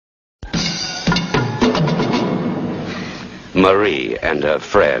Marie and her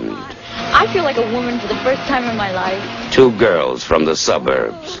friend. I feel like a woman for the first time in my life. Two girls from the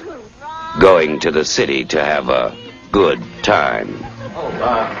suburbs going to the city to have a good time. Oh,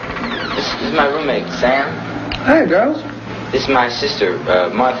 this is my roommate, Sam. Hi, girls. This is my sister,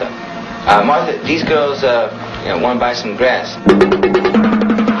 Martha. Martha, these girls, want to buy some grass.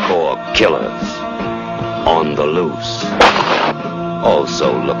 4 killers on the loose,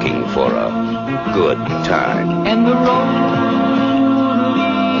 also looking for a good time. And the road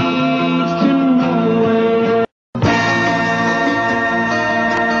leads to nowhere.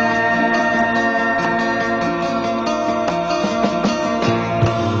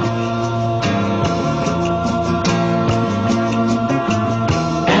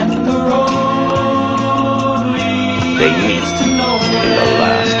 And the road leads They meet in the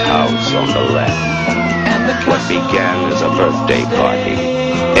last house on the left. What began as a birthday party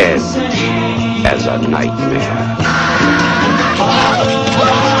ends as a nightmare.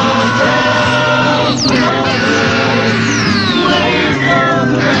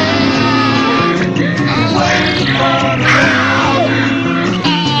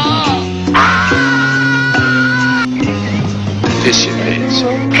 This your face.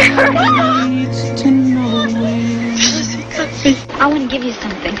 I want to give you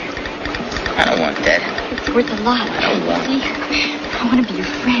something. I don't want that. It's worth a lot. I don't want it. I want to be your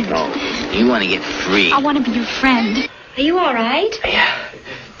friend. No, you want to get free. I want to be your friend. Are you all right? Yeah.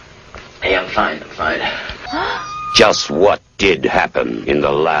 Hey, I'm fine. Just what did happen in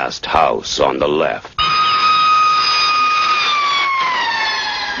the last house on the left?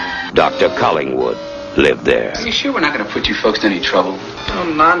 Dr. Collingwood lived there. Are you sure we're not going to put you folks to any trouble? No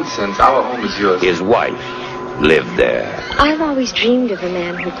nonsense. Our home is yours. His wife lived there. I've always dreamed of a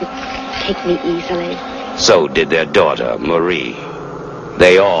man who could take me easily. So did their daughter, Marie.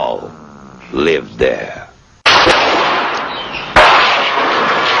 They all lived there.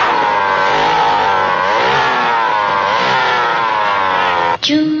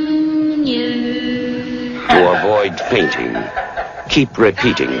 Junior. To avoid fainting, keep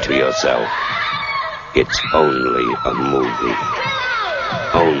repeating to yourself, it's only a movie.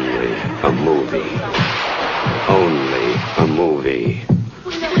 Only a movie. Only a movie.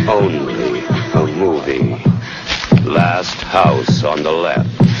 Only a movie. Last house on the left.